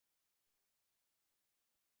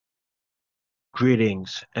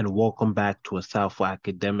Greetings and welcome back to a South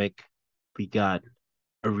Academic. We got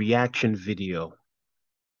a reaction video,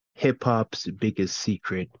 Hip Hop's Biggest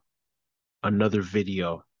Secret, another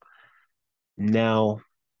video. Now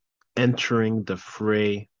entering the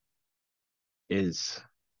fray is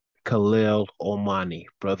Khalil Omani,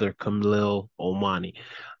 brother Khalil Omani.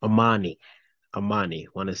 Amani,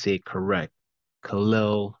 want to say it correct.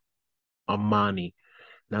 Khalil Amani.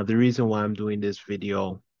 Now the reason why I'm doing this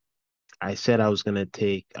video, I said I was gonna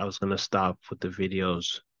stop with the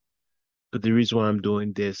videos. But the reason why I'm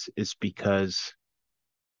doing this is because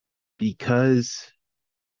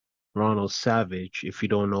Ronald Savage, if you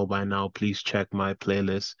don't know by now, please check my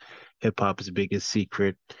playlist, Hip Hop's Biggest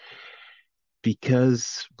Secret.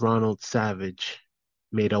 Because Ronald Savage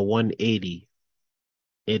made a 180,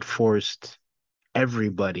 it forced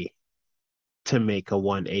everybody to make a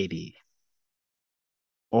 180,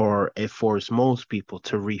 or it forced most people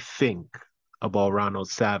to rethink about Ronald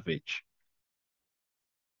Savage,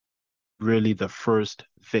 really the first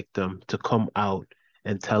victim to come out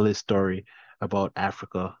and tell his story about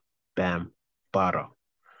Afrika Bambaataa.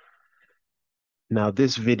 Now,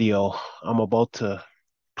 this video I'm about to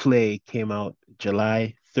play came out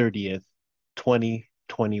July 30th,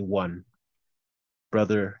 2021.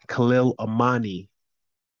 Brother Khalil Amani,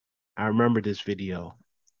 I remember this video.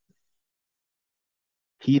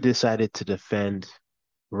 He decided to defend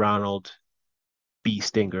Ronald B.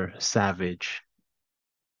 Stinger Savage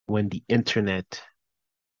when the internet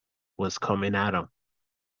was coming at him.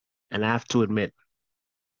 And I have to admit,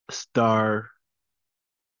 Star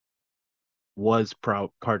was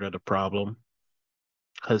part of the problem.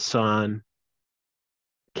 Hassan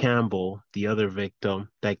Campbell, the other victim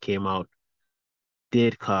that came out,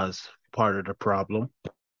 did cause part of the problem.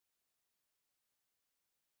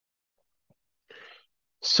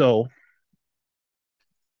 So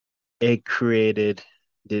it created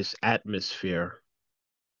this atmosphere.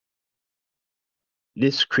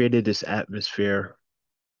 This created this atmosphere,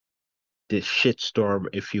 this shitstorm,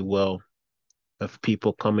 if you will, of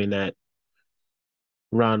people coming at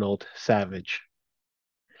Ronald Savage.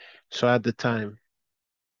 So at the time,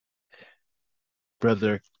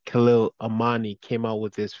 brother Khalil Amani came out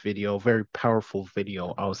with this video, very powerful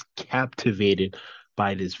video. I was captivated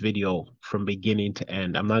by this video from beginning to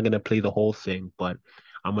end. I'm not going to play the whole thing, but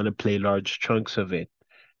I'm going to play large chunks of it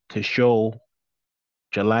to show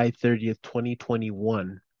July 30th,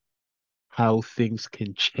 2021, how things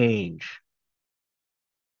can change.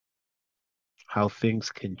 How things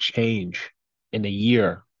can change in a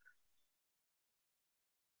year.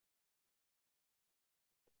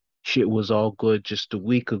 Shit was all good just a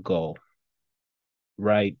week ago,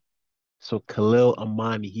 right? So Khalil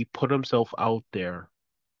Amani, he put himself out there.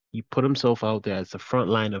 He put himself out there as the front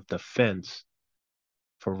line of defense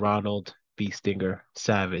for Ronald B. Stinger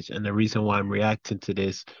Savage. And the reason why I'm reacting to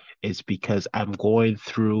this is because I'm going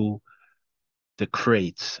through the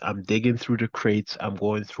crates. I'm digging through the crates. I'm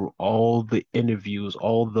going through all the interviews,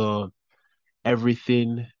 all the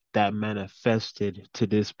everything that manifested to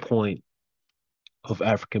this point of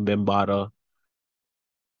Afrika Bambaataa,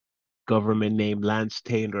 government name Lance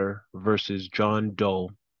Taylor versus John Doe,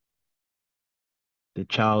 the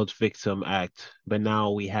Child Victim Act. But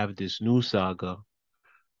now we have this new saga.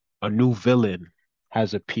 A new villain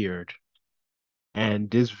has appeared, and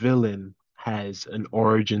this villain has an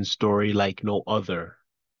origin story like no other.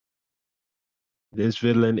 This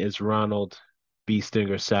villain is Ronald B.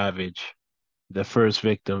 Stinger Savage, the first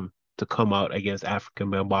victim to come out against Afrika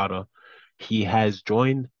Bambaataa. He has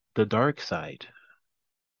joined the dark side,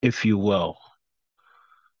 if you will.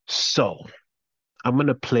 So I'm going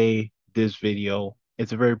to play this video.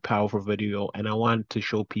 It's a very powerful video, and I want to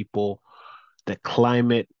show people the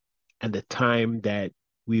climate and the time that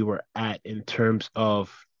we were at in terms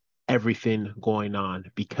of everything going on.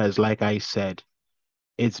 Because like I said,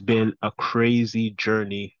 it's been a crazy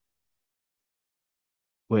journey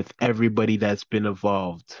with everybody that's been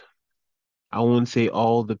involved. I won't say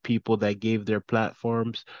all the people that gave their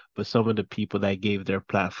platforms, but some of the people that gave their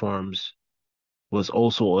platforms was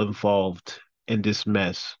also involved in this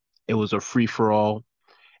mess. It was a free-for-all.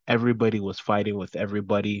 Everybody was fighting with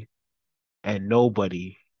everybody, and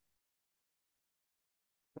nobody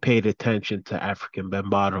paid attention to Afrika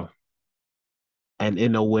Bambaataa. And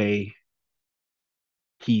in a way,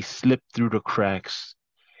 he slipped through the cracks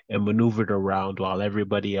and maneuvered around while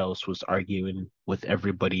everybody else was arguing with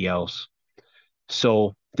everybody else.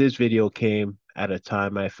 So this video came at a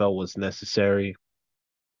time I felt was necessary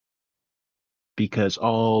because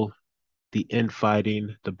all the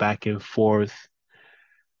infighting, the back and forth,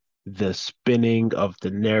 the spinning of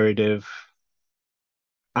the narrative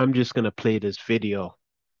I'm just gonna play this video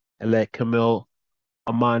and let Camille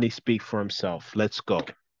Amani speak for himself. Let's go.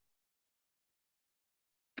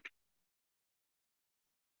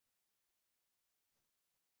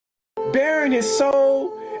 Bearing his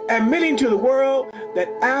soul, admitting to the world that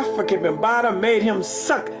Afrika Bambaataa made him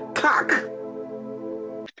suck cock.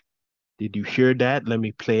 Did you hear that? Let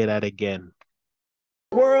me play that again.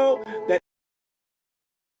 World that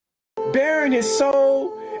bearing his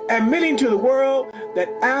soul, admitting to the world that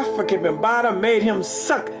Afrika Bambaataa made him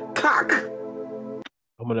suck cock.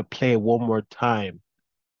 I'm gonna play it one more time.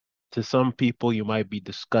 To some people, you might be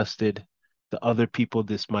disgusted. To other people,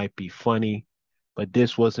 this might be funny, but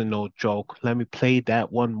this wasn't no joke. Let me play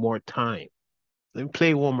that one more time. Let me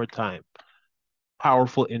play it one more time.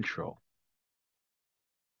 Powerful intro.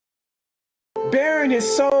 Bearing his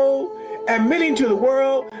soul, admitting to the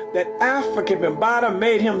world that Afrika Bambaataa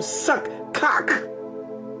made him suck cock.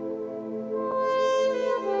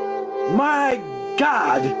 My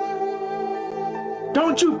God,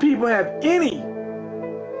 don't you people have any?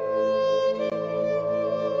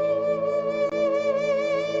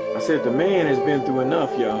 I said the man has been through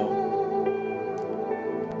enough, y'all.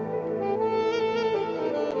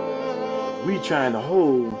 We trying to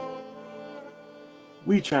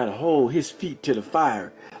hold his feet to the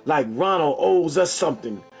fire like Ronald owes us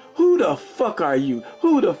something. Who the fuck are you?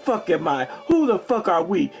 Who the fuck am I? Who the fuck are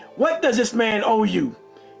we? What does this man owe you?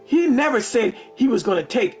 He never said he was going to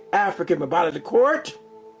take Afrika Bambaataa to court.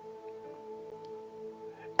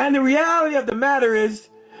 And the reality of the matter is,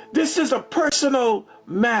 this is a personal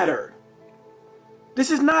matter.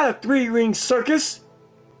 This is not a three-ring circus.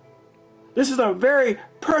 This is a very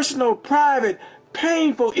personal, private,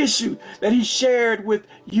 painful issue that he shared with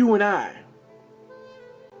you and I.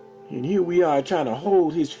 And here we are trying to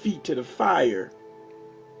hold his feet to the fire.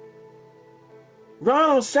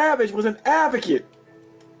 Ronald Savage was an advocate,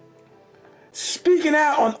 speaking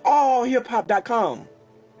out on allhiphop.com.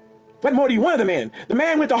 What more do you want of the man? The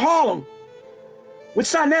man went to Harlem with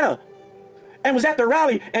Sonetta and was at the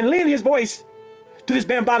rally and lent his voice to this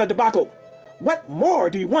Bambaataa debacle. What more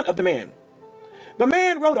do you want of the man? The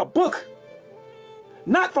man wrote a book,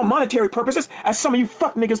 not for monetary purposes, as some of you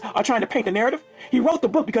fuck niggas are trying to paint the narrative. He wrote the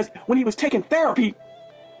book because when he was taking therapy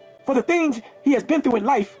for the things he has been through in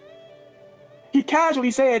life, he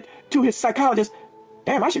casually said to his psychologist,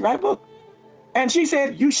 damn, I should write a book. And she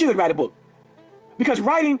said, you should write a book. Because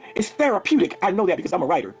writing is therapeutic. I know that because I'm a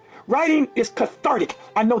writer. Writing is cathartic.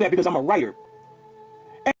 I know that because I'm a writer.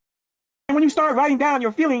 And when you start writing down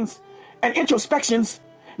your feelings and introspections,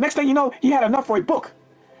 next thing you know, he had enough for a book.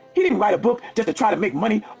 He didn't write a book just to try to make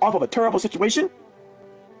money off of a terrible situation.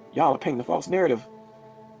 Y'all are painting the false narrative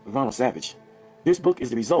of Ronald Savage. This book is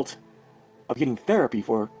the result of getting therapy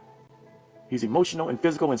for his emotional and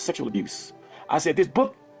physical and sexual abuse. I said this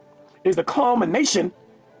book is the culmination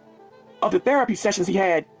of the therapy sessions he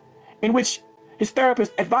had, in which his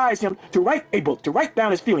therapist advised him to write a book, to write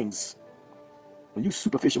down his feelings. When you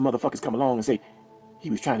superficial motherfuckers come along and say he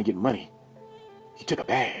was trying to get money, he took a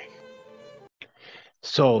bag.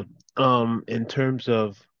 So, in terms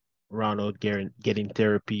of Ronald getting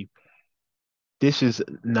therapy, this is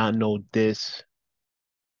not no diss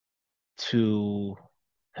to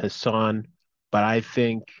Hassan, but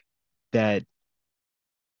that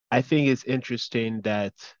I think it's interesting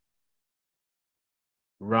that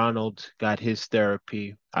Ronald got his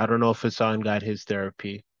therapy. I don't know if Hassan got his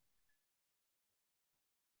therapy.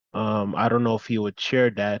 I don't know if he would share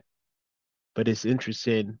that, but it's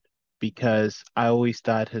interesting because I always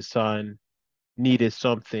thought Hassan needed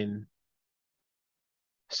someone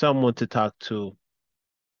to talk to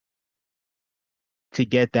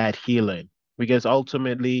get that healing. Because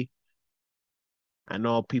ultimately, I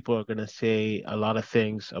know people are gonna say a lot of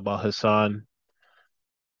things about Hassan.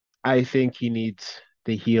 I think he needs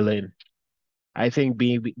the healing. I think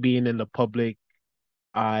being in the public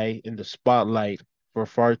eye, in the spotlight for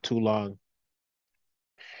far too long,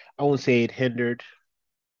 I won't say it hindered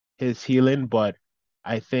his healing, but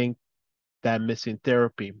I think that missing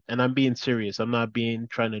therapy, and I'm being serious, I'm not being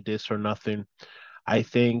trying to diss or nothing. I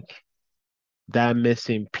think that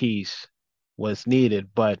missing piece was needed,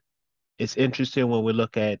 but it's interesting when we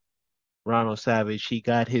look at Ronald Savage, he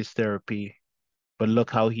got his therapy, but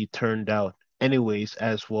look how he turned out anyways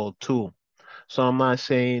as well too. So I'm not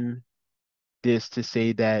saying this to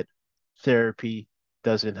say that therapy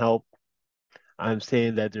doesn't help. I'm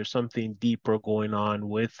saying that there's something deeper going on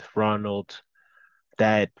with Ronald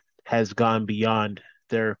that has gone beyond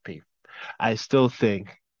therapy. I still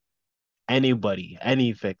think anybody,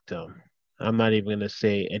 any victim, I'm not even going to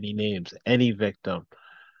say any names, any victim,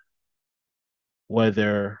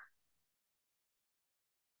 whether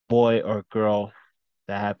boy or girl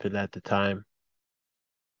that happened at the time,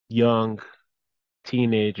 young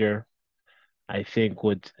teenager, I think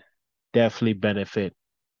would definitely benefit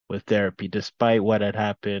with therapy, despite what had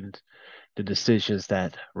happened, the decisions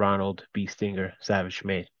that Ronald B. Stinger Savage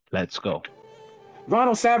made. Let's go.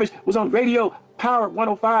 Ronald Savage was on Radio Power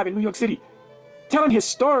 105 in New York City, telling his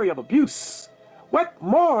story of abuse. What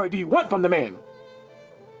more do you want from the man?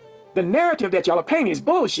 The narrative that y'all are painting is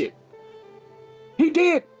bullshit. He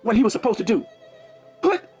did what he was supposed to do.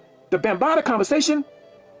 Put the Bambaataa conversation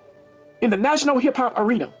in the national hip-hop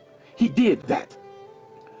arena. He did that.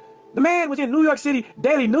 The man was in New York City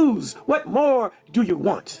Daily News. What more do you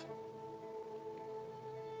want?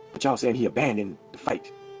 But y'all saying he abandoned the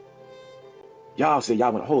fight. Y'all say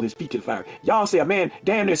y'all want to hold his feet to the fire. Y'all say a man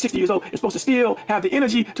damn near 60 years old is supposed to still have the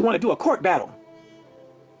energy to want to do a court battle.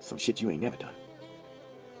 Some shit you ain't never done.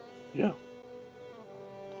 Yeah.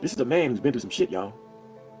 This is a man who's been through some shit, y'all.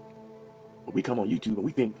 But we come on YouTube and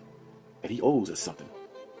we think that he owes us something.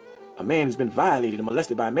 A man who's been violated and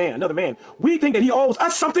molested by a man, another man. We think that he owes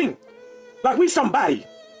us something. Like we somebody.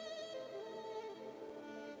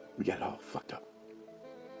 We got it all fucked up.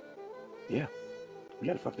 Yeah. We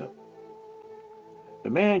got it fucked up. The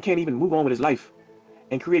man can't even move on with his life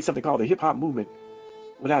and create something called the hip-hop movement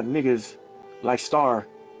without niggas like Star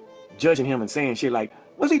judging him and saying shit like,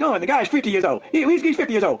 what's he doing? The guy's 50 years old. He's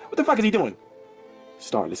 50 years old. What the fuck is he doing?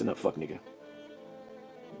 Star, listen up, fuck nigga.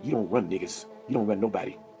 You don't run niggas. You don't run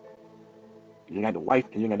nobody. You ain't got no wife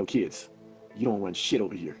and you ain't got no kids. You don't run shit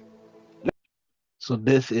over here. So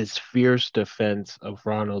this is fierce defense of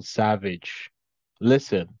Ronald Savage.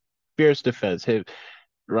 Listen, fierce defense.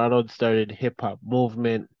 Ronald started hip hop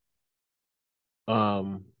movement.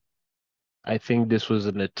 I think this was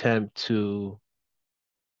an attempt to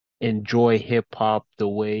enjoy hip hop the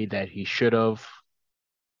way that he should have,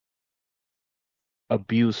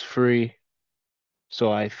 abuse free.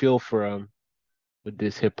 So I feel for him with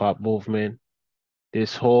this hip hop movement.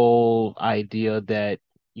 This whole idea that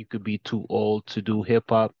you could be too old to do hip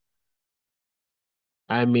hop.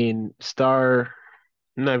 I mean, Star,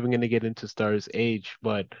 I'm not even gonna get into Star's age,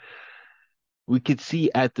 but we could see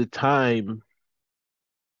at the time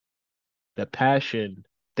the passion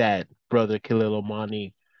that brother Khalil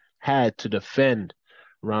Amani had to defend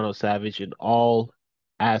Ronald Savage in all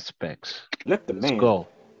aspects. Let the Let's man go.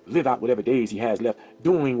 live out whatever days he has left,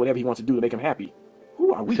 doing whatever he wants to do to make him happy.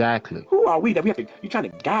 Who are we? Exactly. Who are we that we have to, you're trying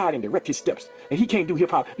to guide and direct his steps, and he can't do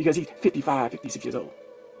hip-hop because he's 55, 56 years old.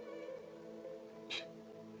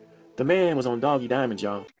 The man was on Doggy Diamonds,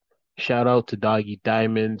 y'all. Shout out to Doggy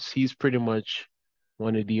Diamonds. He's pretty much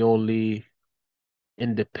one of the only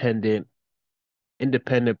independent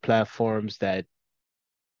platforms that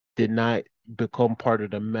did not become part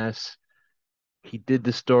of the mess. He did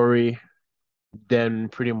the story, then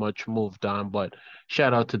pretty much moved on. But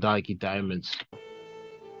shout out to Doggy Diamonds.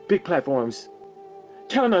 Big platforms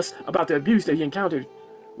telling us about the abuse that he encountered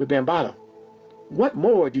with Bambaataa. What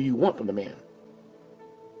more do you want from the man?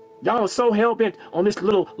 Y'all are so hell-bent on this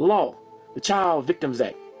little law, the Child Victims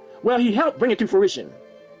Act. Well, he helped bring it to fruition.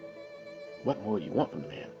 What more do you want from the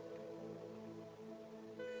man?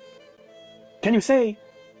 Can you say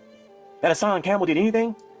that Hassan Campbell did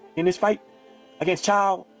anything in this fight against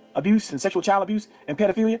child abuse and sexual child abuse and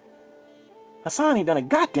pedophilia? Hassan ain't done a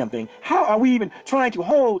goddamn thing. How are we even trying to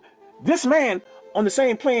hold this man on the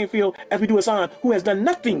same playing field as we do Hassan, who has done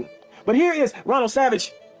nothing? But here is Ronald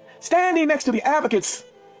Savage standing next to the advocates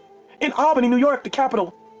in Albany, New York, the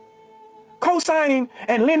capital, co-signing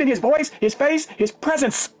and lending his voice, his face, his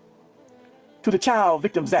presence to the Child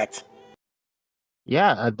Victims Act.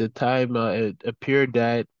 Yeah, at the time, it appeared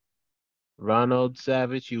that Ronald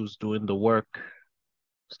Savage, he was doing the work. He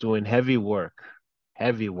was doing heavy work.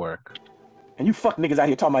 Heavy work. And you fuck niggas out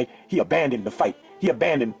here talking about he abandoned the fight. He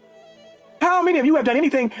abandoned. How many of you have done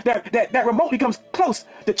anything that remotely comes close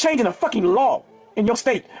to changing a fucking law in your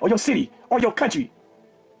state or your city or your country?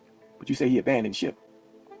 But you say he abandoned ship.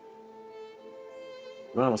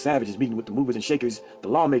 Ronald Savage is meeting with the movers and shakers, the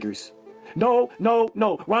lawmakers. No.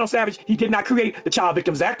 Ronald Savage, he did not create the Child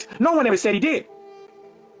Victims Act. No one ever said he did.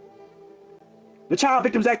 The Child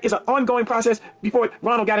Victims Act is an ongoing process before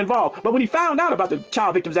Ronald got involved. But when he found out about the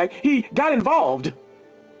Child Victims Act, he got involved.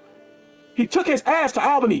 He took his ass to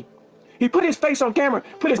Albany. He put his face on camera,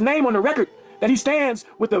 put his name on the record that he stands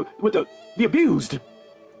with the abused.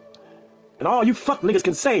 And all you fuck niggas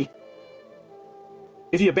can say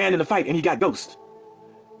is he abandoned the fight and he got ghosted.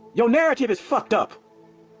 Your narrative is fucked up.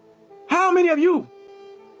 How many of you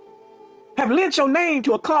have lent your name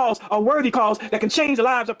to a cause, a worthy cause, that can change the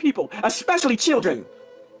lives of people, especially children?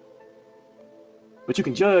 But you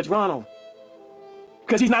can judge Ronald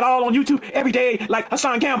because he's not all on YouTube every day like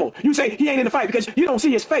Hassan Campbell. You say he ain't in the fight because you don't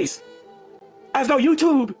see his face. As though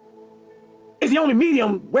YouTube is the only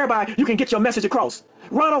medium whereby you can get your message across.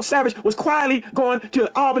 Ronald Savage was quietly going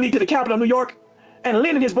to Albany, to the capital of New York, and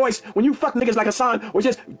lending his voice when you fuck niggas like Hassan were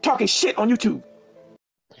just talking shit on YouTube.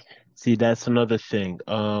 See, that's another thing.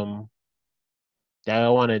 That I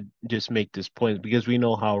want to just make this point because we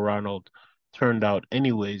know how Ronald turned out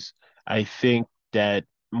anyways. I think that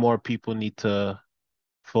more people need to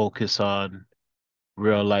focus on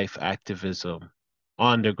real life activism,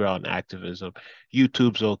 underground activism.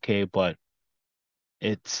 YouTube's okay, but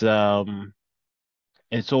it's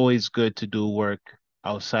it's always good to do work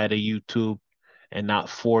outside of YouTube and not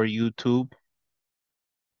for YouTube.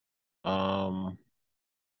 Um,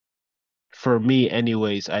 for me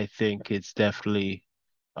anyways, I think it's definitely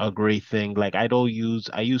a great thing. Like I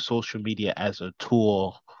use social media as a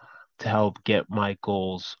tool to help get my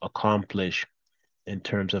goals accomplished in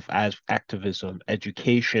terms of as activism,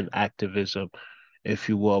 education activism, if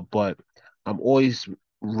you will. But I'm always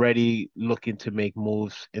ready looking to make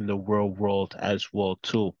moves in the real world as well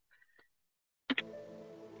too.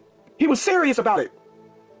 He was serious about it.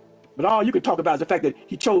 But all you could talk about is the fact that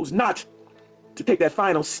he chose not to take that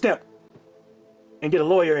final step and get a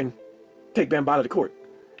lawyer and take Bambaataa to court.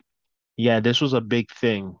 Yeah, this was a big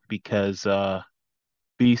thing because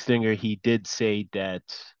B Singer, he did say that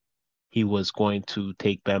he was going to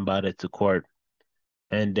take Bambaataa to court,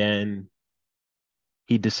 and then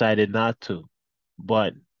he decided not to.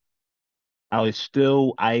 But I was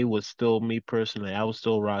still me personally, I was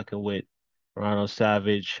still rocking with Ronald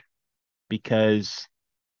Savage because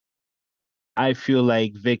I feel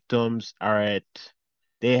like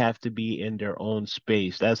they have to be in their own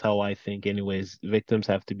space. That's how I think, anyways. Victims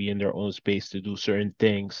have to be in their own space to do certain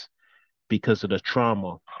things because of the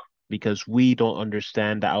trauma, because we don't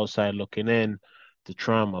understand the outside looking in, the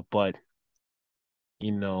trauma. But,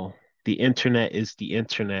 you know, the internet is the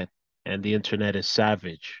internet, and the internet is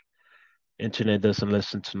savage. Internet doesn't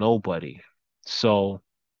listen to nobody. So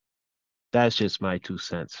that's just my 2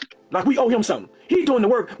 cents. Like we owe him something. He's doing the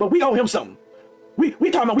work, but we owe him something. We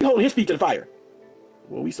talking about we holding his feet to the fire.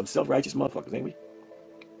 Well, we some self-righteous motherfuckers, ain't we?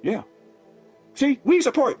 Yeah. See, we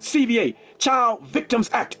support CVA, Child Victims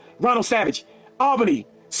Act, Ronald Savage, Albany,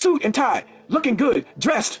 suit and tie, looking good,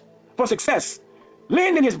 dressed for success,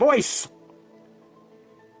 lending his voice.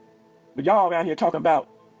 But y'all around here talking about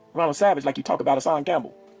Ronald Savage like you talk about Hassan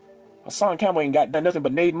Campbell. Hassan Campbell ain't got nothing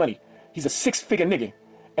but made money. He's a six-figure nigga.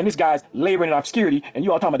 And this guy's laboring in obscurity, and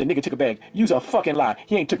you all talking about the nigga took a bag. You's a fucking lie.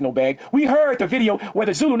 He ain't took no bag. We heard the video where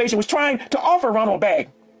the Zulu Nation was trying to offer Ronald a bag.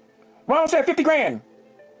 Ronald said 50 grand.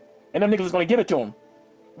 And them niggas was gonna give it to him.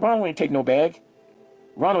 Ronald ain't take no bag.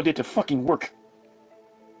 Ronald did the fucking work.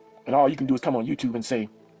 And all you can do is come on YouTube and say,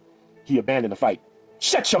 he abandoned the fight.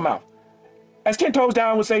 Shut your mouth. As 10 Toes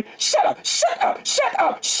Down would say, shut up, shut up, shut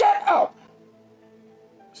up, shut up.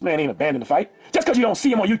 This man ain't abandoned the fight. Just because you don't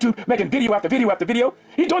see him on YouTube making video after video after video.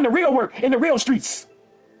 He's doing the real work in the real streets.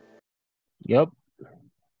 Yep.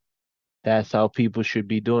 That's how people should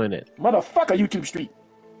be doing it. Motherfucker, YouTube street.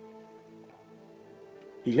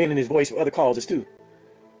 He lending his voice for other causes too.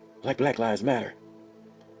 Like Black Lives Matter.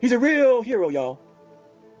 He's a real hero, y'all.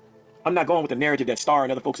 I'm not going with the narrative that Star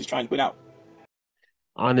and other folks is trying to put out.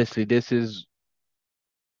 Honestly, this is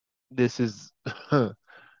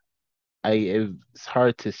it's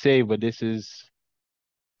hard to say, but this is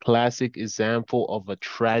classic example of a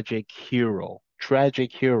tragic hero.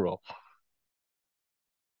 Tragic hero.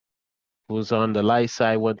 Who was on the light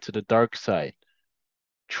side, went to the dark side.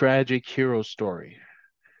 Tragic hero story.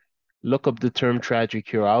 Look up the term tragic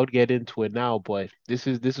hero. I would get into it now, but this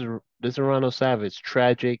is Ronald Savage,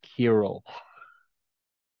 tragic hero.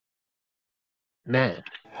 Man.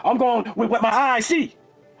 I'm going with what my eyes see.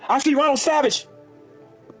 I see Ronald Savage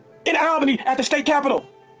in Albany at the state capitol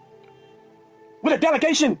with a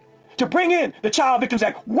delegation to bring in the Child Victims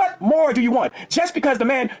Act. What more do you want? Just because the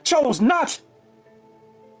man chose not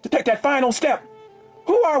to take that final step,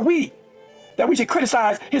 who are we that we should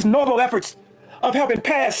criticize his noble efforts of helping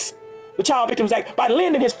pass the Child Victims Act by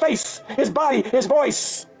lending his face, his body, his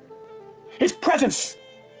voice, his presence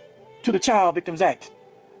to the Child Victims Act?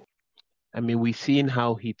 I mean, we've seen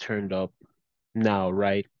how he turned up now,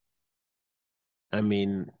 right? I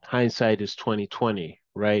mean, hindsight is 2020,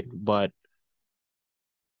 right? But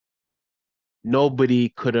nobody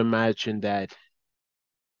could imagine that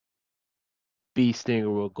B Stinger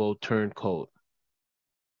will go turncoat.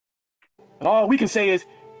 And all we can say is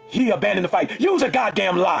he abandoned the fight. Use a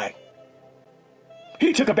goddamn lie.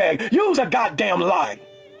 He took a bag. Use a goddamn lie.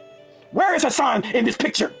 Where is Hassan in this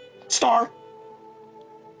picture, Star?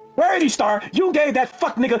 Where is he, Star? You gave that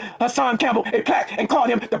fuck nigga Hassan Campbell a plaque and called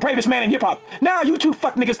him the bravest man in hip hop. Now you two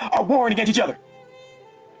fuck niggas are warring against each other.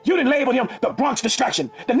 You didn't label him the Bronx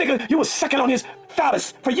distraction. The nigga you was sucking on his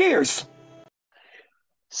phallus for years.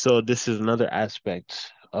 So this is another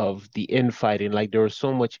aspect of the infighting. Like there was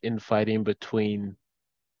so much infighting between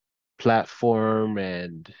platform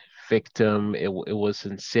and victim. It was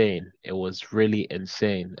insane. It was really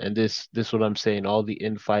insane. And this what I'm saying. All the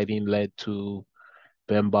infighting led to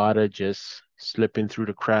Bambaataa just slipping through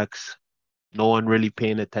the cracks. No one really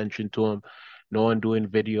paying attention to him. No one doing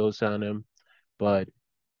videos on him. But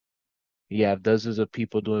you have dozens of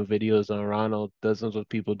people doing videos on Ronald, dozens of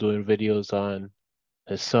people doing videos on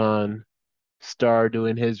Hassan, Star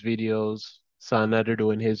doing his videos, Sanada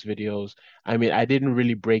doing his videos. I mean, I didn't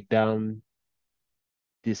really break down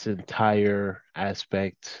this entire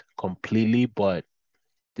aspect completely, but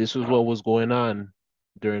this was what was going on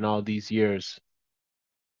during all these years.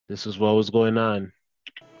 This is what was going on.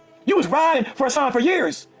 You was riding for Hassan for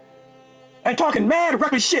years and talking mad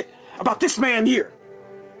reckless shit about this man here,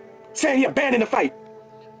 saying he abandoned the fight.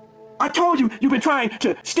 I told you you've been trying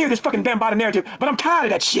to steer this fucking Bambaataa narrative, but I'm tired of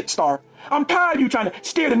that shit, Star. I'm tired of you trying to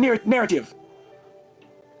steer the narrative.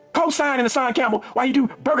 Co-signing Hassan Campbell while you do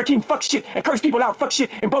Burger King fuck shit and curse people out fuck shit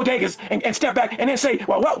in bodegas and step back and then say,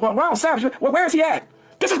 well, Ronald Savage, well, where's he at?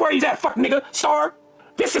 This is where he's at, fuck nigga, Star.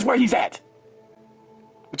 This is where he's at.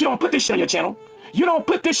 But you don't put this shit on your channel. You don't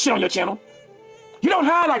put this shit on your channel. You don't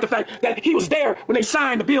highlight the fact that he was there when they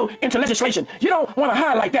signed the bill into legislation. You don't want to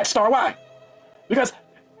highlight that, Star. Why? Because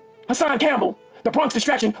Hassan Campbell, the Bronx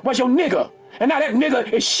distraction, was your nigga. And now that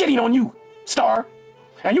nigga is shitting on you, Star.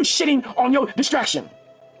 And you shitting on your distraction.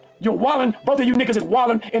 You're walling, both of you niggas is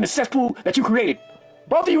walling in the cesspool that you created.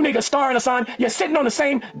 Both of you niggas, Star and Hassan, you're sitting on the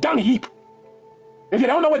same dung heap. If you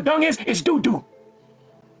don't know what dung is, it's doo-doo.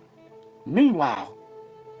 Meanwhile,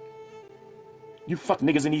 you fuck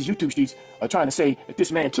niggas in these YouTube streets are trying to say that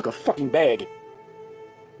this man took a fucking bag.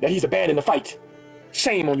 That he's abandoned the fight.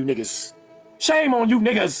 Shame on you niggas. Shame on you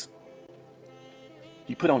niggas.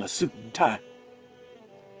 He put on a suit and tie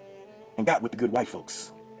and got with the good white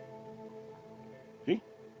folks. See?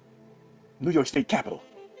 New York State Capitol.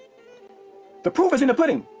 The proof is in the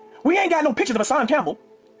pudding. We ain't got no pictures of Hassan Campbell.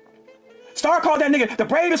 Star called that nigga the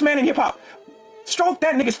bravest man in hip hop. Stroked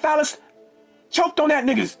that nigga's phallus. Choked on that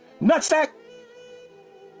nigga's nutsack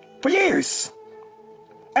for years.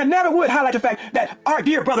 And never would highlight the fact that our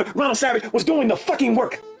dear brother Ronald Savage was doing the fucking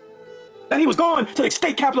work. That he was going to the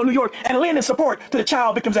state capital of New York and lending support to the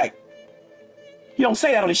Child Victims Act. He don't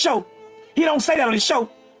say that on his show. He don't say that on his show.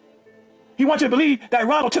 He wants you to believe that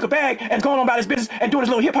Ronald took a bag and going on about his business and doing his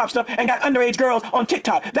little hip-hop stuff and got underage girls on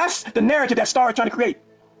TikTok. That's the narrative that Star is trying to create.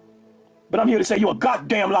 But I'm here to say you're a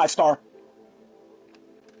goddamn lie, Star.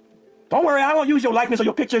 Don't worry, I won't use your likeness or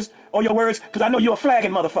your pictures or your words because I know you're a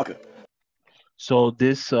flagging motherfucker. So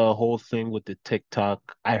this whole thing with the TikTok,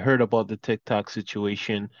 I heard about the TikTok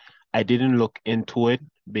situation. I didn't look into it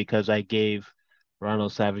because I gave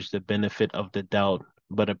Ronald Savage the benefit of the doubt.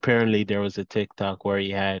 But apparently there was a TikTok where he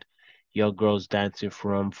had young girls dancing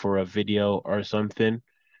for him for a video or something.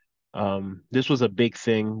 This was a big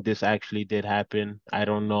thing. This actually did happen. I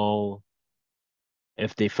don't know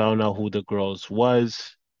if they found out who the girls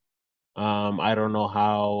was. I don't know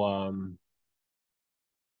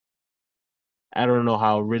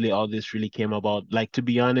how really all this really came about. Like, to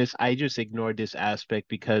be honest, I just ignored this aspect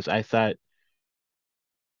because I thought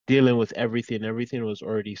dealing with everything was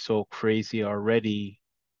already so crazy already.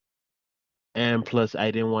 And plus,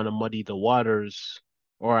 I didn't want to muddy the waters,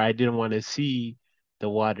 or I didn't want to see the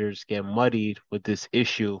waters get muddied with this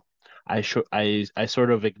issue. I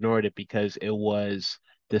sort of ignored it because it was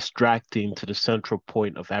distracting to the central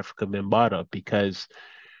point of Afrika Bambaataa because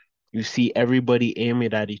you see everybody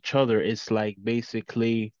aiming at each other. It's like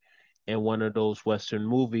basically in one of those Western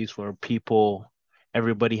movies where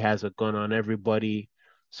everybody has a gun on everybody.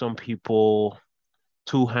 Some people,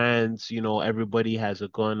 two hands, everybody has a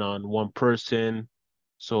gun on one person.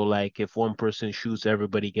 So like if one person shoots,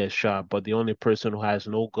 everybody gets shot. But the only person who has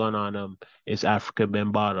no gun on them is Afrika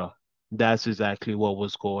Bambaataa. That's exactly what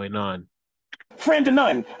was going on. Friend to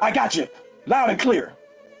none, I got you. Loud and clear.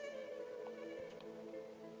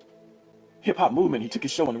 Hip-hop movement, he took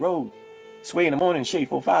his show on the road. Sway in the morning, Shade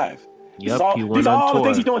 45. Yep, he went these are on all tour. the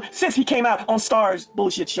things he's doing since he came out on Star's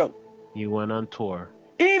bullshit show. He went on tour.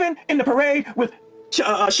 Even in the parade with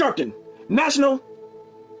Sharpton, National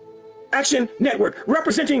Action Network,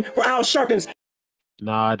 representing for Al Sharpton's.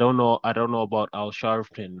 Nah, I don't know about Al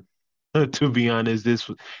Sharpton. To be honest,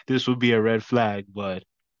 this would be a red flag, but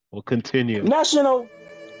we'll continue. National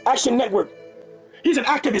Action Network. He's an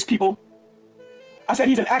activist, people. I said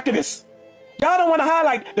he's an activist. Y'all don't want to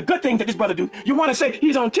highlight the good things that this brother do. You want to say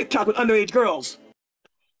he's on TikTok with underage girls.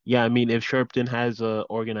 Yeah, I mean, if Sharpton has a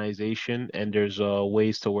organization and there's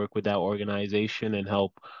ways to work with that organization and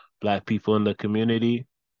help Black people in the community,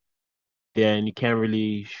 then you can't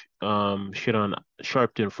really shit on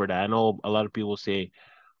Sharpton for that. I know a lot of people say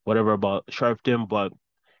whatever about Sharpton, but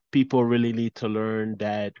people really need to learn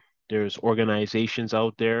that there's organizations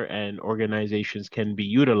out there and organizations can be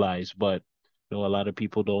utilized, but a lot of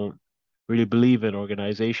people don't really believe in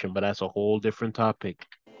organization, but that's a whole different topic.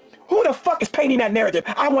 Who the fuck is painting that narrative?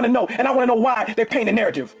 I want to know, and I want to know why they're painting the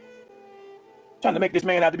narrative. Trying to make this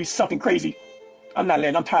man out to be something crazy. I'm not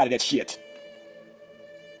letting. I'm tired of that shit.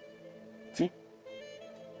 See?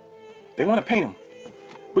 They want to paint him.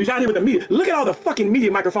 But he's out here with the media. Look at all the fucking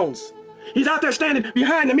media microphones. He's out there standing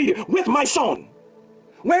behind the media with my son.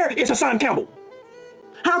 Where is Hassan Campbell?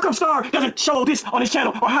 How come Star doesn't show this on his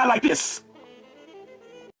channel or highlight this?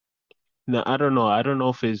 Now, I don't know. I don't know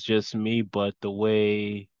if it's just me, but the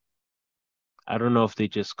way I don't know if they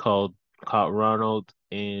just caught Ronald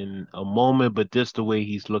in a moment, but just the way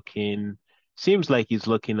he's looking, seems like he's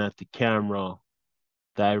looking at the camera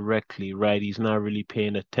directly, right? He's not really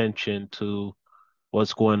paying attention to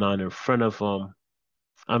what's going on in front of him.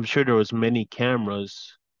 I'm sure there was many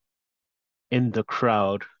cameras in the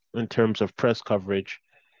crowd in terms of press coverage,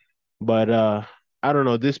 but I don't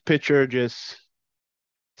know. This picture just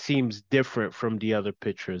seems different from the other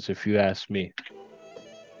pictures, if you ask me.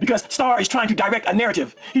 Because Star is trying to direct a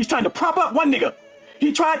narrative. He's trying to prop up one nigga.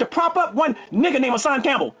 He tried to prop up one nigga named Hassan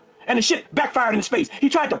Campbell, and the shit backfired in his face. He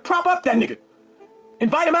tried to prop up that nigga.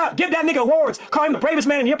 Invite him out, give that nigga awards, call him the bravest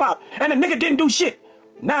man in hip hop, and the nigga didn't do shit.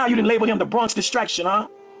 Now you didn't label him the Bronx distraction, huh?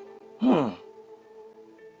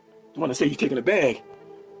 You want to say he's taking a bag.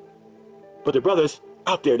 But the brother's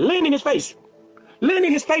out there lending his face.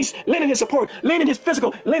 Lending his face, lending his support, lending his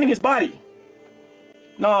physical, lending his body.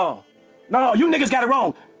 No, you niggas got it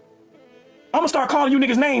wrong. I'm gonna start calling you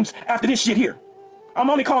niggas names after this shit here. I'm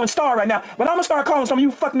only calling Star right now, but I'm gonna start calling some of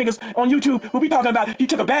you fuck niggas on YouTube who be talking about he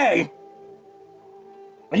took a bag.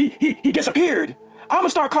 He disappeared. I'm gonna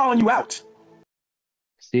start calling you out.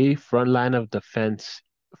 See, front line of defense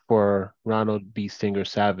for Ronald B. Stinger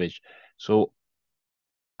Savage. So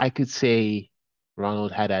I could say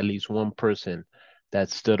Ronald had at least one person that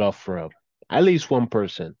stood up for him. At least one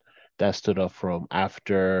person that stood up for him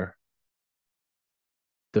after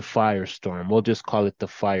the firestorm. We'll just call it the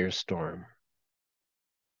firestorm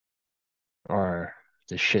or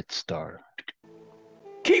the shitstorm.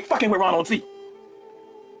 Keep fucking with Ronald, see.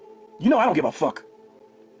 You know I don't give a fuck.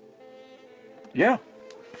 Yeah.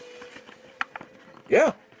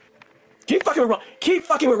 Yeah. Keep fucking with Ronald. Keep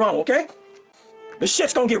fucking with Ronald, okay? The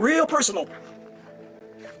shit's gonna get real personal.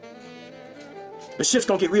 The shit's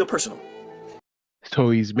gonna get real personal. So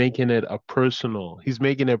he's making it a personal. He's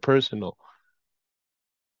making it personal.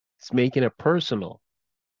 He's making it personal.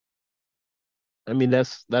 I mean,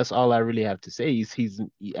 that's all I really have to say. He's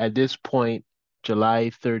at this point,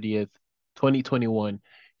 July 30th, 2021,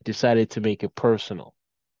 decided to make it personal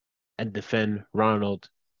and defend Ronald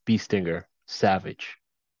B. Stinger Savage.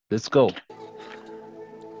 Let's go.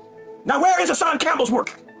 Now where is Hassan Campbell's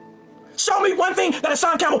work? Show me one thing that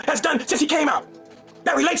Hassan Campbell has done since he came out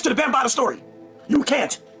that relates to the Bambaataa story. You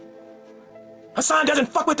can't. Hassan doesn't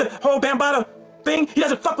fuck with the whole Bambaataa thing. He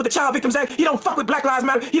doesn't fuck with the Child Victims Act. He don't fuck with Black Lives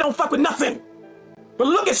Matter. He don't fuck with nothing. But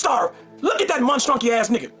look at Star. Look at that monstrunky ass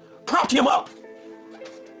nigga. Propped him up.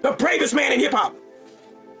 The bravest man in hip hop.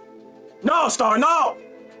 No, Star, no.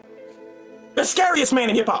 The scariest man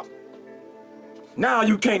in hip hop. Now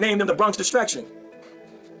you can't name them the Bronx distraction.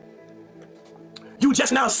 You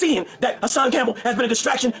just now seeing that Hassan Campbell has been a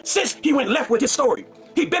distraction since he went left with his story.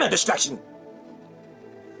 He been a distraction.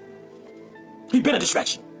 He been a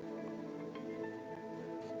distraction.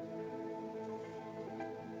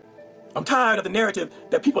 I'm tired of the narrative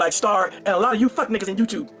that people like Star and a lot of you fuck niggas in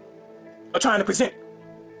YouTube are trying to present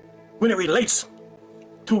when it relates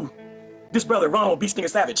to this brother, Ronald B. Stinger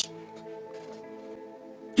Savage.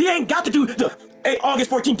 He ain't got to do the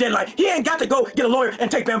August 14th deadline. He ain't got to go get a lawyer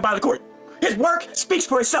and take Bam by the court. His work speaks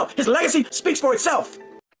for itself. His legacy speaks for itself.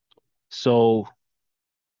 So,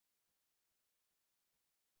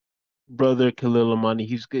 brother Khalil Amani,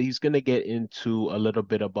 he's gonna get into a little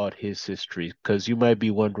bit about his history because you might be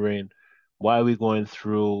wondering why are we going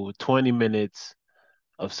through 20 minutes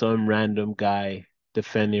of some random guy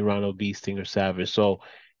defending Ronald B. Stinger Savage. So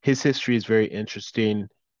his history is very interesting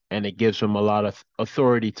and it gives him a lot of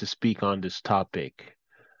authority to speak on this topic.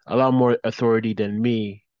 A lot more authority than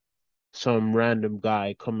me, some random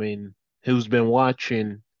guy coming who's been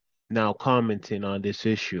watching now commenting on this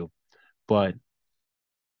issue. But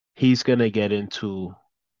he's gonna get into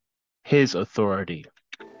his authority.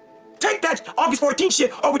 Take that August 14th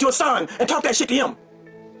shit over to Hassan and talk that shit to him.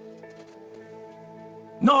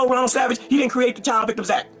 No, Ronald Savage, he didn't create the Child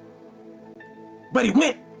Victims Act. But he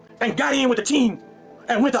went and got in with the team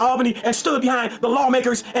and went to Albany and stood behind the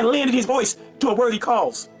lawmakers and lended his voice to a worthy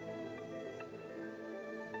cause.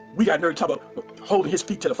 We got nerd talk about holding his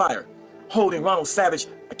feet to the fire, holding Ronald Savage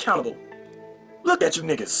accountable. Look at you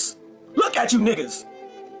niggas. Look at you niggas.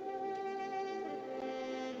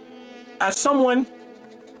 As someone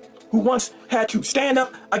who once had to stand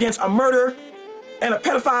up against a murderer and a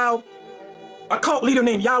pedophile, a cult leader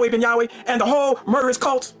named Yahweh Ben Yahweh, and the whole murderous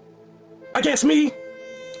cult against me,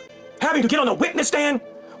 having to get on a witness stand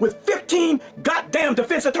with 15 goddamn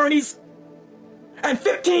defense attorneys and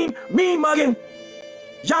 15 mean-mugging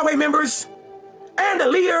Yahweh members and the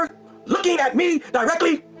leader looking at me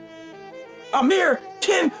directly, a mere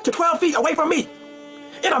 10 to 12 feet away from me,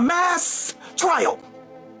 in a mass trial.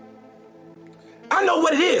 I know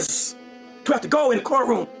what it is to have to go in the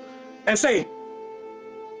courtroom and say,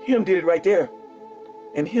 him did it right there,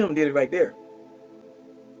 and him did it right there.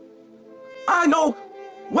 I know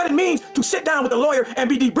what it means to sit down with a lawyer and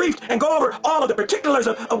be debriefed and go over all of the particulars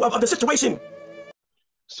of the situation.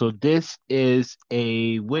 So this is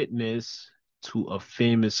a witness to a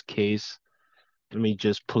famous case. Let me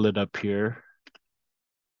just pull it up here.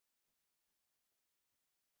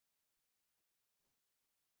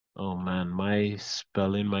 Oh man, my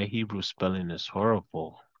Hebrew spelling is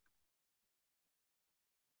horrible.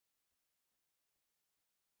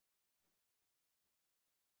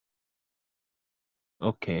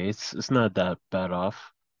 Okay, it's not that bad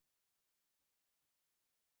off.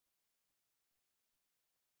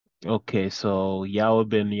 Okay, so Yahweh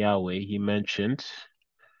ben Yahweh, he mentioned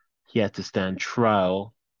he had to stand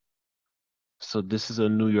trial. So this is a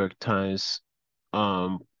New York Times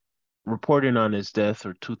reporting on his death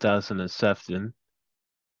or 2007.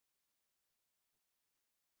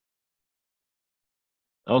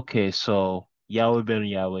 Okay, so Yahweh ben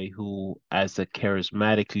Yahweh, who as the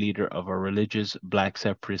charismatic leader of a religious black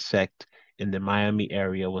separatist sect in the Miami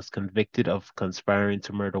area, was convicted of conspiring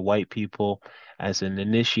to murder white people as an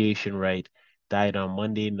initiation rite, died on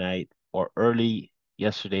Monday night or early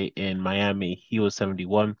yesterday in Miami. He was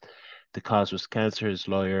 71. The cause was cancer. His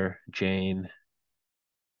lawyer, Jane,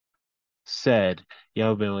 said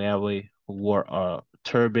Yahweh ben Yahweh, who wore a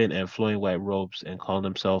turban and flowing white robes and called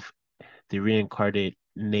himself the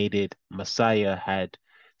reincarnated Messiah, had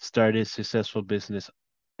started successful business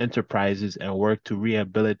enterprises and worked to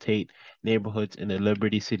rehabilitate neighborhoods in the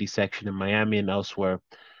Liberty City section in Miami and elsewhere.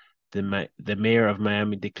 The mayor of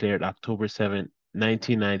Miami declared October 7,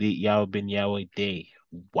 1990 Yahweh ben Yahweh Day.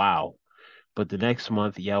 Wow. But the next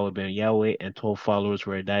month, Yahweh ben Yahweh and 12 followers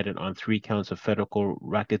were indicted on 3 counts of federal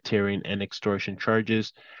racketeering and extortion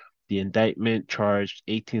charges. The indictment charged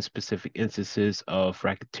 18 specific instances of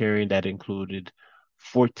racketeering that included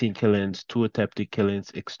 14 killings, 2 attempted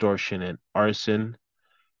killings, extortion, and arson.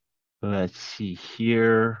 Let's see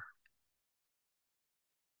here.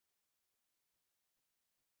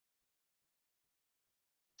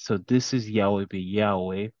 So this is Yahweh be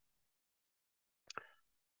Yahweh.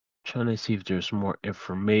 Trying to see if there's more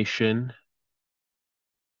information.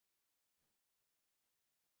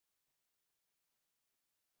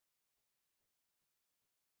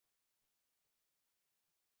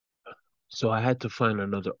 So I had to find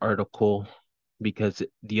another article because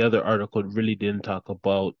the other article really didn't talk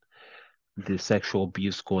about the sexual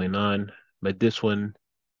abuse going on, but this one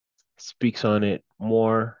speaks on it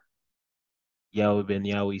more. Yahweh ben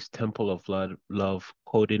Yahweh's Temple of Love,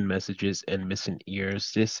 coded messages and missing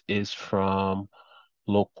ears. This is from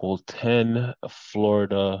Local 10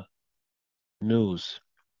 Florida News.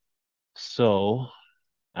 So,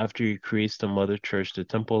 after he creates the mother church, the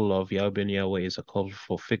Temple of Love, Yahweh ben Yahweh is a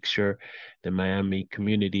colorful fixture in the Miami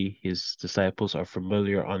community. His disciples are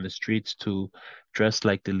familiar on the streets too, dressed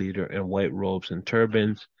like the leader in white robes and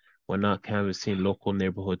turbans. When not canvassing local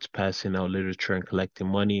neighborhoods, passing out literature and collecting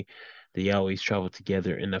money, the Yahwehs travel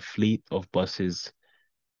together in a fleet of buses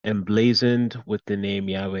emblazoned with the name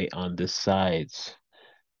Yahweh on the sides.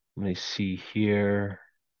 Let me see here.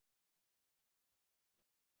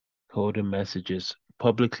 Code and messages.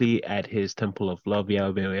 Publicly at his Temple of Love,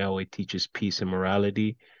 Yahweh teaches peace and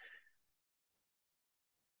morality.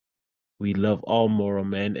 We love all moral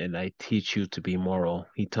men, and I teach you to be moral.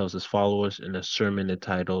 He tells his followers in a sermon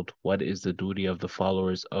entitled, What is the Duty of the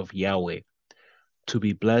Followers of Yahweh? To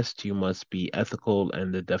be blessed, you must be ethical,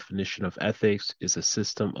 and the definition of ethics is a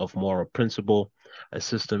system of moral principle. A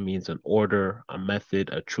system means an order, a method,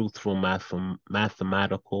 a truthful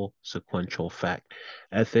mathematical sequential fact.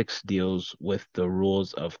 Ethics deals with the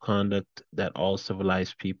rules of conduct that all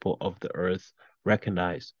civilized people of the earth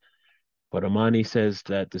recognize. But Amani says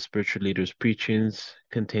that the spiritual leader's preachings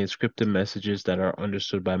contain scripted messages that are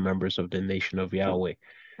understood by members of the nation of Yahweh.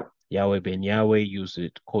 Yahweh ben Yahweh used a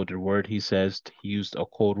coded word, he says. He used a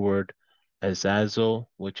code word, Azazel,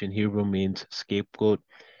 which in Hebrew means scapegoat.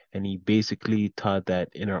 And he basically taught that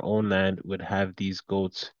in our own land we'd have these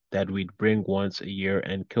goats that we'd bring once a year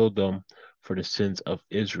and kill them for the sins of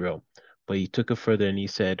Israel. But he took it further and he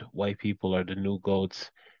said, white people are the new goats.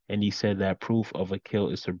 And he said that proof of a kill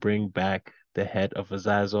is to bring back the head of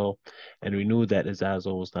Azazel. And we knew that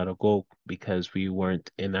Azazel was not a goat because we weren't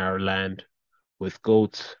in our land with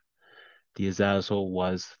goats. The Azazel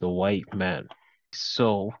was the white man.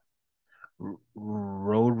 So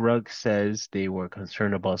Road Rug says they were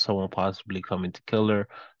concerned about someone possibly coming to kill her,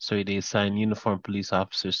 so they assigned uniformed police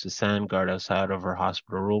officers to stand guard outside of her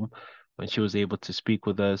hospital room. When she was able to speak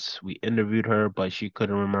with us, we interviewed her, but she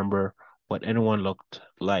couldn't remember what anyone looked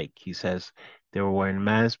like. He says they were wearing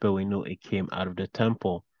masks, but we knew it came out of the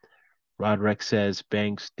temple. Roderick says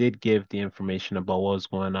Banks did give the information about what was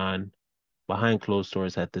going on behind closed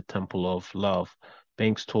doors at the Temple of Love.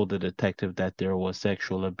 Banks told the detective that there was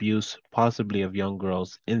sexual abuse, possibly of young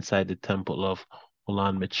girls, inside the Temple of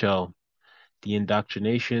Holland Michel. The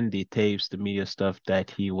indoctrination, the tapes, the media stuff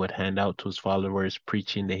that he would hand out to his followers,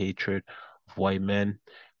 preaching the hatred of white men.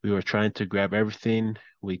 We were trying to grab everything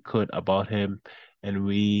we could about him, and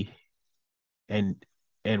we and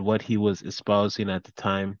and what he was espousing at the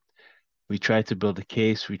time. We tried to build a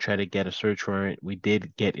case. We tried to get a search warrant. We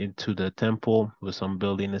did get into the temple with some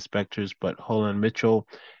building inspectors, but Holland Mitchell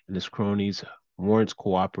and his cronies weren't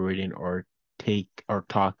cooperating or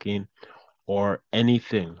talking or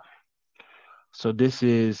anything. So this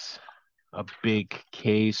is a big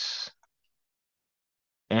case,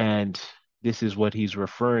 and this is what he's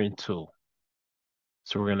referring to.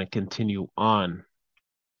 So we're going to continue on.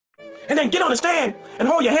 And then get on the stand and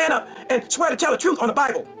hold your hand up and swear to tell the truth on the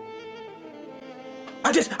Bible.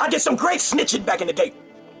 I did some great snitching back in the day.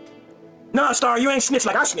 Nah, Star, you ain't snitched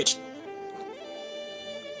like I snitched.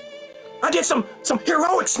 I did some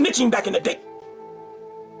heroic snitching back in the day.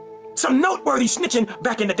 Some noteworthy snitching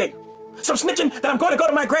back in the day. Some snitching that I'm going to go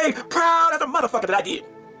to my grave proud as a motherfucker that I did.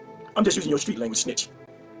 I'm just using your street language, snitch.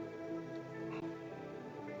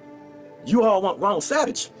 You all want Ronald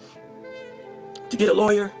Savage to get a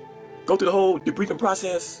lawyer, go through the whole debriefing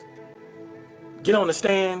process, get on the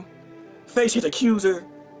stand, face his accuser,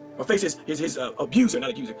 or face his abuser,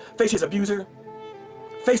 not accuser, face his abuser,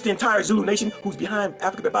 face the entire Zulu nation who's behind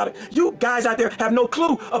AFRIKA BAMBAATAA. You guys out there have no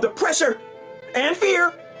clue of the pressure and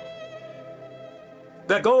fear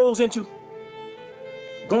that goes into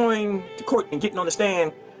going to court and getting on the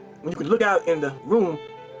stand when you can look out in the room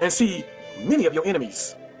and see many of your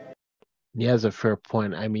enemies. He has a fair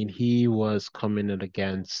point. I mean, he was coming in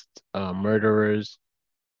against murderers,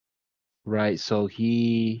 right? So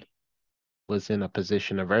he was in a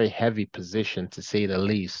position, a very heavy position to say the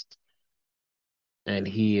least. And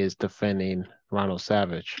he is defending Ronald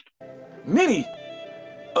Savage. Many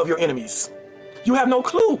of your enemies. You have no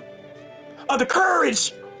clue of the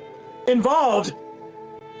courage involved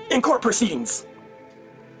in court proceedings.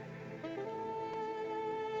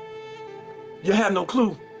 You have no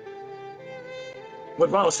clue what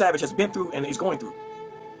Ronald Savage has been through and is going through.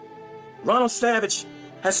 Ronald Savage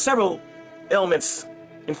has several ailments,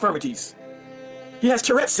 infirmities. He has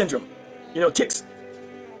Tourette's syndrome, tics.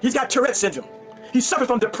 He's got Tourette's syndrome. He suffers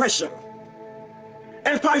from depression.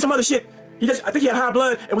 And it's probably some other shit. I think he had high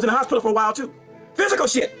blood and was in the hospital for a while too. Physical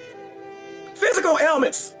shit. Physical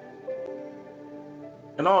ailments.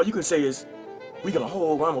 And all you can say is, we're gonna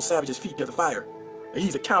hold Ronald Savage's feet to the fire. And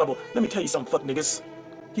he's accountable. Let me tell you something, fuck niggas.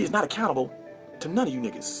 He is not accountable to none of you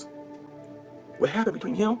niggas. What happened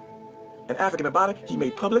between him and AFRIKA BAMBAATAA, he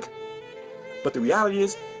made public. But the reality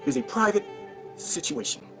is a private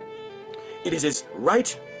situation. It is his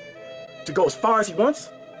right to go as far as he wants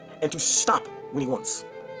and to stop when he wants.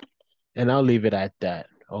 And I'll leave it at that.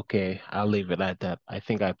 Okay, I'll leave it at that. I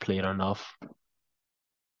think I played enough.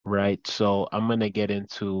 Right, so I'm going to get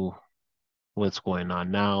into what's going on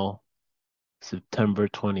now. September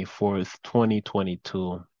 24th,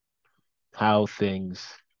 2022. How things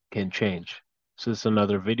can change. So it's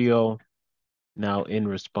another video. Now, in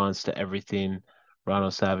response to everything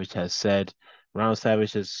Ronald Savage has said, Ronald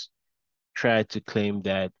Savage has tried to claim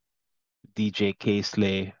that DJ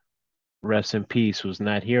K-Slay, rest in peace, was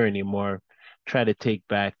not here anymore, try to take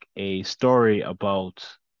back a story about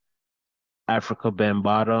Africa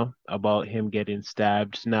Bambaataa, about him getting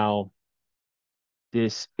stabbed. Now,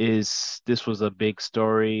 this was a big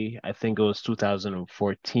story. I think it was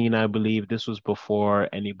 2014, I believe. This was before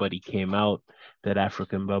anybody came out that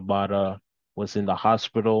African Bambaataa was in the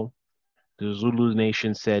hospital. The Zulu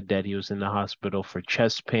Nation said that he was in the hospital for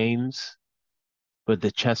chest pains, but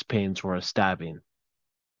the chest pains were a stabbing.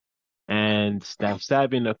 And that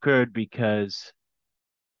stabbing occurred because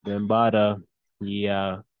Bambaataa, he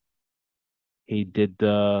uh he did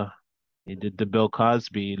the he did the Bill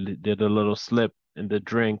Cosby, did a little slip in the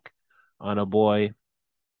drink on a boy.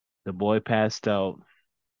 The boy passed out.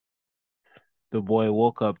 The boy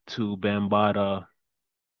woke up to Bambaataa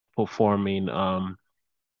performing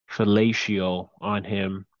fellatio on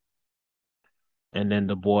him, and then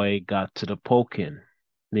the boy got to the poking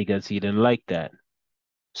because he didn't like that.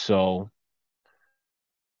 So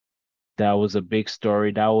that was a big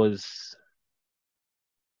story. That was,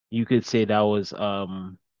 you could say that was a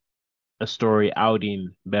story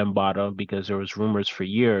outing Bambaataa because there was rumors for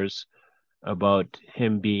years about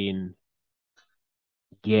him being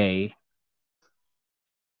gay.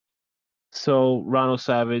 So Ronald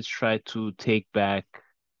Savage tried to take back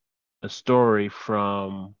a story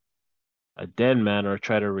from a dead man or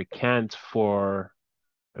try to recant for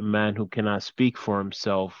a man who cannot speak for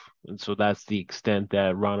himself. And so that's the extent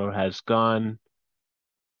that Ronald has gone.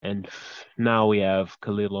 And now we have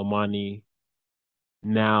Khalil Amani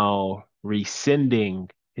now rescinding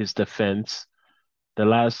his defense. The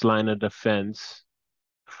last line of defense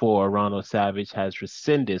for Ronald Savage has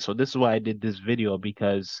rescinded. So this is why I did this video,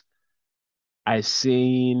 because I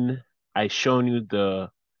seen, I shown you the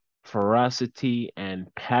ferocity and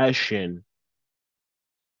passion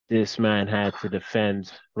this man had to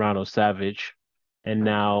defend Ronald Savage. And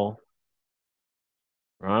now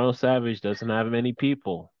Ronald Savage doesn't have many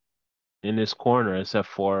people in his corner except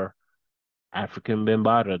for African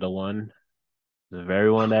Bambaataa, the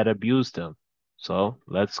very one that abused him. So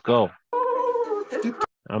let's go.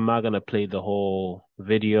 I'm not gonna play the whole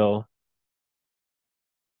video,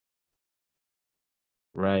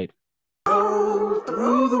 right? Go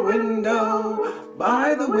through the window,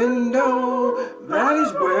 by the window, that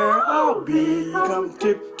is where I'll be. Come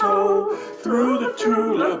tiptoe through the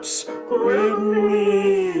tulips with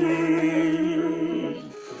me.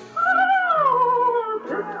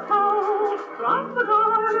 Tiptoe from the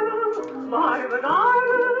garden, by the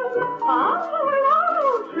garden, on the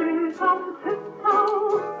willow tree. Come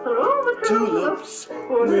tiptoe through the Tulips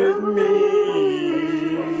with me.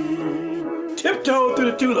 Tiptoe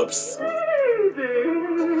through the tulips.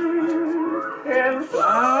 And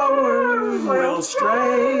Flowers will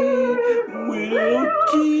stray. We'll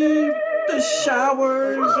keep the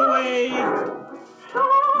showers away.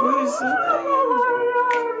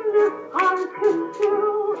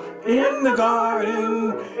 In the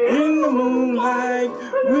garden, in the moonlight,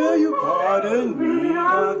 will you pardon me?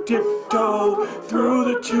 I'll tiptoe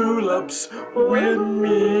through the tulips with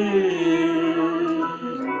me.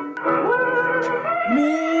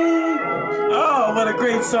 Me. Oh, what a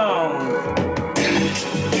great song.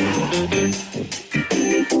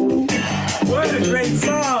 What a great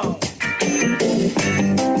song.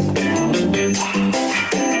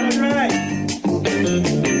 All right.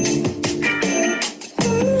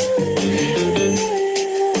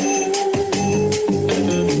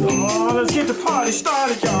 Oh, let's get the party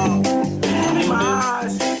started, y'all. Look at my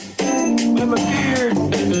eyes and my beard.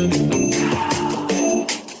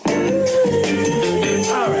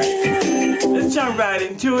 All right, let's jump right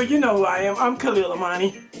into it. You know who I am. I'm Khalil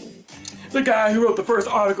Amani, the guy who wrote the first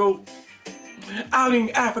article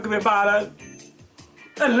outing Africa Bambaataa,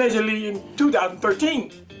 allegedly in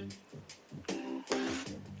 2013.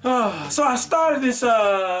 So I started this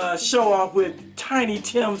show off with Tiny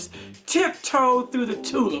Tim's Tiptoe Through the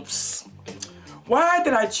Tulips. Why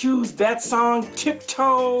did I choose that song,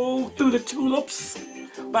 Tiptoe Through the Tulips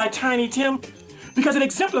by Tiny Tim? Because it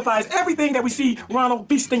exemplifies everything that we see Ronald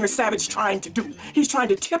B. Stinger Savage trying to do. He's trying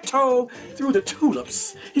to tiptoe through the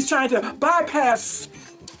tulips. He's trying to bypass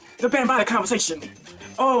the Bambaataa conversation.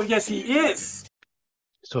 Oh, yes, he is.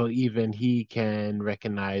 So even he can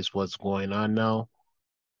recognize what's going on now,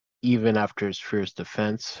 even after his first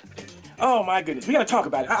defense. Oh my goodness, we gotta talk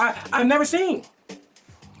about it. I've never seen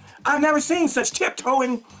such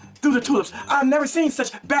tiptoeing through the tulips. I've never seen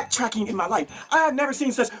such backtracking in my life. I've never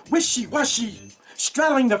seen such wishy-washy,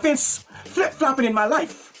 straddling the fence, flip-flopping in my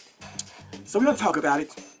life. So we're gonna talk about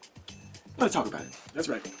it. We're gonna talk about it. That's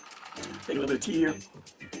right. Take a little bit of tea here.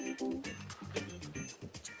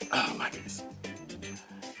 Oh my goodness.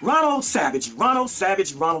 Ronald Savage, Ronald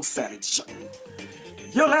Savage, Ronald Savage.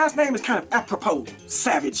 Your last name is kind of apropos,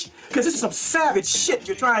 Savage, because this is some savage shit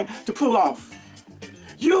you're trying to pull off.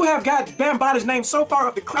 You have got Bambaata's name so far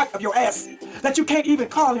up the crack of your ass that you can't even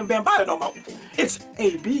call him Bambaata no more. It's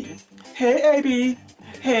AB. Hey, AB.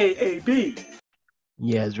 Hey, AB.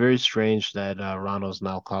 Yeah, it's very strange that Ronald's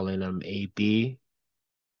now calling him AB,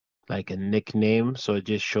 like a nickname. So it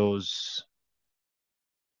just shows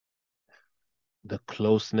the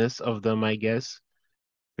closeness of them, I guess.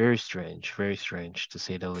 Very strange to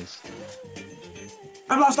say the least.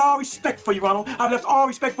 I've lost all respect for you, Ronald. I've lost all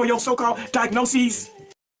respect for your so-called diagnoses.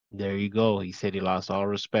 There you go. He said he lost all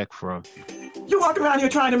respect for him. You walking around here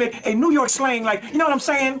trying to make a New York slang like, you know what I'm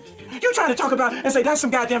saying? You trying to talk about and say that's some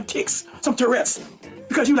goddamn tics, some Tourette's.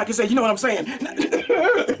 Because you like to say, you know what I'm saying?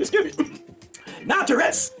 Excuse me. Now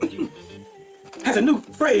Tourette's has a new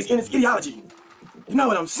phrase in its ideology. You know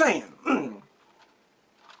what I'm saying?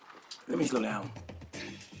 Let me slow down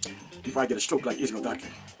before I get a stroke like Israel Doctor.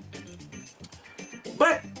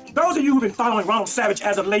 But those of you who've been following Ronald Savage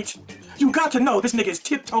as of late, you got to know this nigga is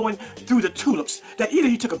tiptoeing through the tulips. That either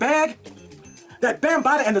he took a bag, that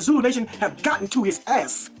Bambaata and the Zulu Nation have gotten to his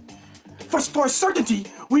ass. For certainty,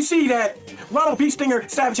 we see that Ronald B. Stinger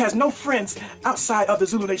Savage has no friends outside of the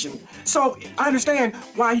Zulu Nation. So I understand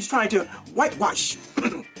why he's trying to whitewash,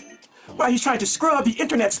 why he's trying to scrub the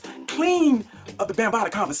internets clean of the Bambaata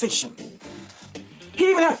conversation. He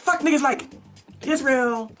even had fuck niggas like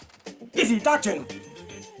Israel, Izzy Doctrine,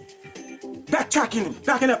 backtracking,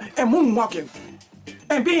 backing up, and moonwalking,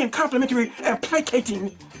 and being complimentary and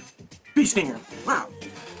placating B. Stinger. Wow.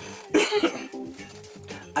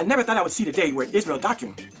 I never thought I would see the day where Israel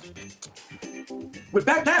Doctrine would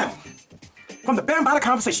back down from the Bambaata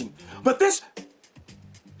conversation. But this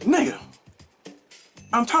nigga,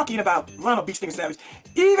 I'm talking about Ronald B. Stinger Savage,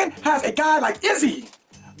 even has a guy like Izzy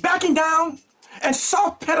backing down and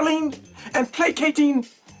soft pedaling and placating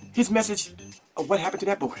his message of what happened to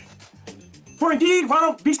that boy. For indeed,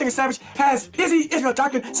 Ronald B. Stinger Savage has Izzy Israel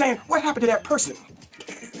Doctrine saying, what happened to that person?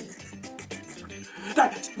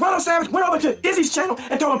 That Ronald Savage went over to Izzy's channel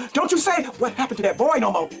and told him, don't you say what happened to that boy no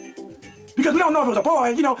more. Because we don't know if it was a boy,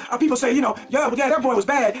 you know, people say, you know, yeah, but that boy was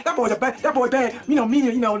bad. That boy bad, you know,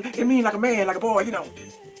 meaning, you know, it mean like a man, like a boy, you know.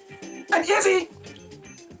 And Izzy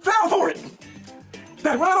fell for it.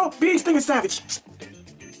 That Ronald B. Stinger Savage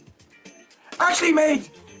actually made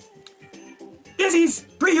Izzy's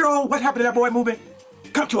 3-year-old What Happened to That Boy movement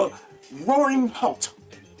come to a roaring halt.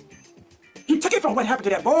 He took it from what happened to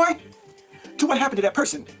that boy to what happened to that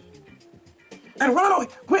person. And Ronald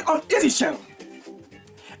went on Izzy's channel.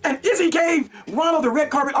 And Izzy gave Ronald the red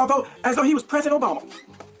carpet, as though he was President Obama.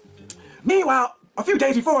 Meanwhile, a few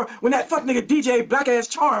days before, when that fuck nigga DJ Black Ass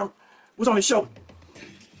Charm was on his show,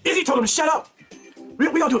 Izzy told him to shut up. We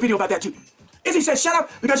gonna do a video about that too. Izzy said, shut up,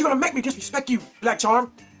 because you're gonna make me disrespect you, Black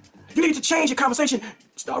Charm. You need to change your conversation.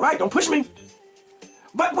 It's all right, don't push me.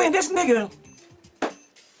 But when this nigga,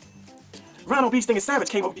 Ronald B. Stinger Savage,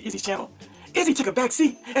 came over to Izzy's channel, Izzy took a back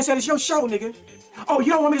seat and said, it's your show, nigga. Oh,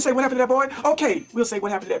 you don't want me to say what happened to that boy? Okay, we'll say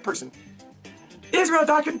what happened to that person. Israel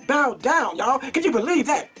Doctrine bowed down, y'all. Can you believe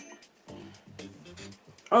that?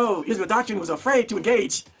 Oh, Israel Doctrine was afraid to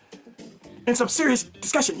engage in some serious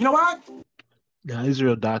discussion. You know why? Now,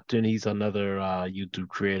 Israel Doctrine, he's another YouTube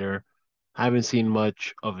creator. I haven't seen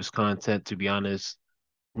much of his content, to be honest.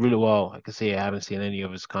 Really, well, I can say I haven't seen any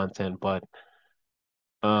of his content, but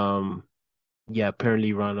yeah,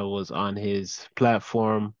 apparently Ronald was on his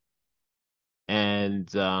platform and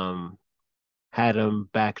had him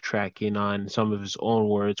backtracking on some of his own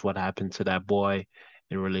words, what happened to that boy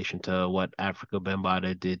in relation to what Afrika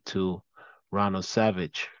Bambaataa did to Ronald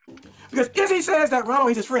Savage. Because Izzy says that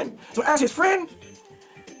Ronald is his friend. So as his friend,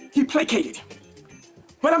 he placated.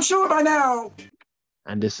 But I'm sure by now...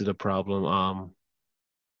 And this is the problem,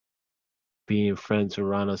 being friends with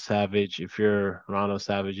Ronald Savage. If you're Ronald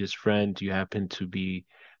Savage's friend, you happen to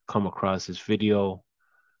come across this video,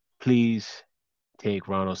 please take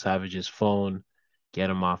Ronald Savage's phone, get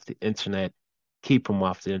him off the internet, keep him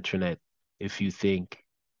off the internet if you think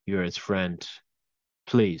you're his friend.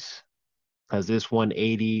 Please. Because this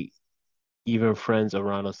 180, even friends of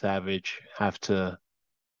Ronald Savage have to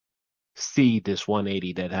see this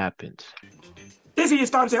 180 that happened. Izzy is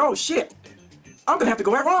starting to say, oh shit, I'm gonna have to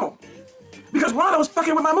go at Ronald. Because Ronald was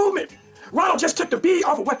fucking with my movement. Ronald just took the B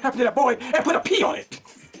off of what happened to that boy and put a P on it.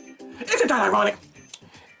 Isn't that ironic?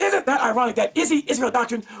 Isn't that ironic that Izzy Israel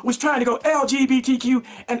Doctrine was trying to go LGBTQ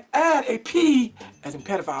and add a P, as in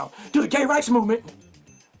pedophile, to the gay rights movement?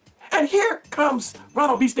 And here comes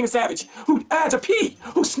Ronald B. Stinger Savage, who adds a P,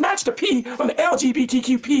 who snatched a P from the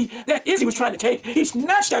LGBTQ P that Izzy was trying to take. He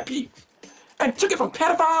snatched that P and took it from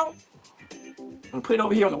pedophile and put it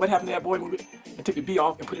over here on the What Happened to That Boy movie and took the B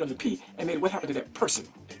off and put it on the P and made it What Happened to That Person.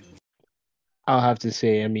 I'll have to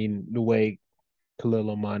say, I mean, the way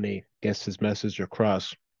Khalil Amani gets his message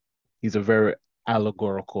across, he's a very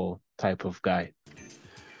allegorical type of guy.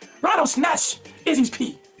 Ronald snatched Izzy's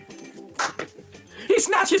P. He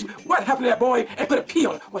snatched his What Happened to That Boy and put a P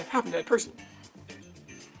on it. What happened to that person?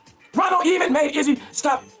 Ronald even made Izzy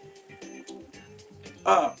stop.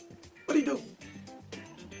 What did he do?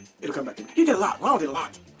 It'll come back to me. He did a lot. Ronald did a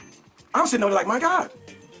lot. I'm sitting over like, my God,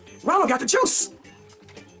 Ronald got the juice.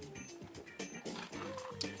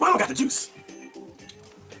 Ronald got the juice.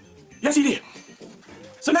 Yes, he did.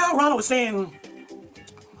 So now Ronald was saying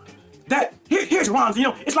that here's Ronald. You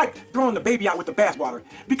know, it's like throwing the baby out with the bathwater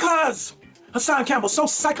because Hassan Campbell so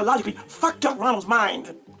psychologically fucked up Ronald's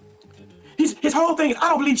mind. His whole thing is I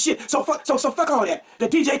don't believe shit. So fuck all that. The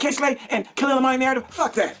DJ K Slay and Khalil Amani narrative.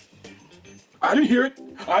 Fuck that. I didn't hear it.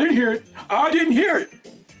 I didn't hear it. I didn't hear it.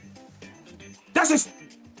 That's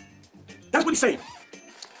what he's saying.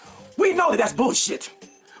 We know that that's bullshit.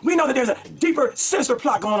 We know that there's a deeper, sinister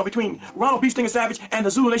plot going on between Ronald B. Stinger Savage and the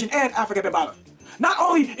Zulu Nation and Afrika Bambaataa. Not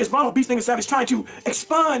only is Ronald B. Stinger Savage trying to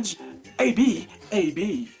expunge AB,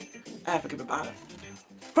 Afrika Bambaataa,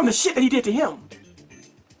 from the shit that he did to him,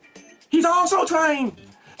 he's also trying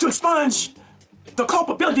to expunge the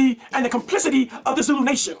culpability and the complicity of the Zulu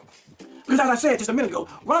Nation. Because as I said just a minute ago,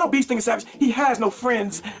 Ronald B. Stinger Savage, he has no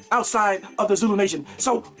friends outside of the Zulu Nation.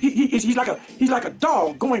 So he's like a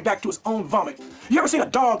dog going back to his own vomit. You ever seen a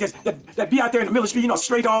dog that be out there in the middle of the street, you know, a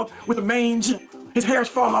stray dog with a mange, his hair's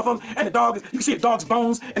falling off him, and you can see the dog's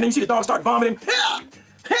bones, and then you see the dog start vomiting.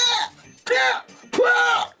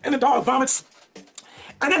 And the dog vomits.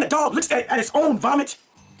 And then the dog looks at its own vomit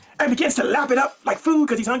and begins to lap it up like food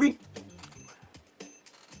because he's hungry.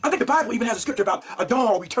 I think the Bible even has a scripture about a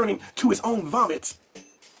dog returning to his own vomit.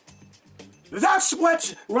 That's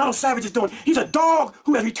what Ronald Savage is doing. He's a dog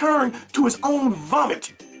who has returned to his own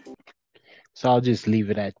vomit. So I'll just leave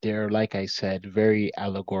it at there. Like I said, very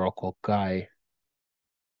allegorical guy.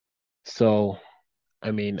 So, I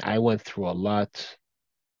mean, I went through a lot.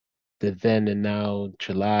 The then and now,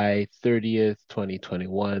 July 30th,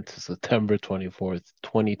 2021 to September 24th,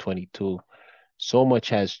 2022. So much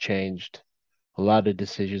has changed. A lot of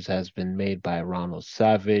decisions has been made by Ronald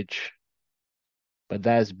Savage. But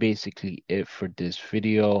that's basically it for this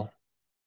video.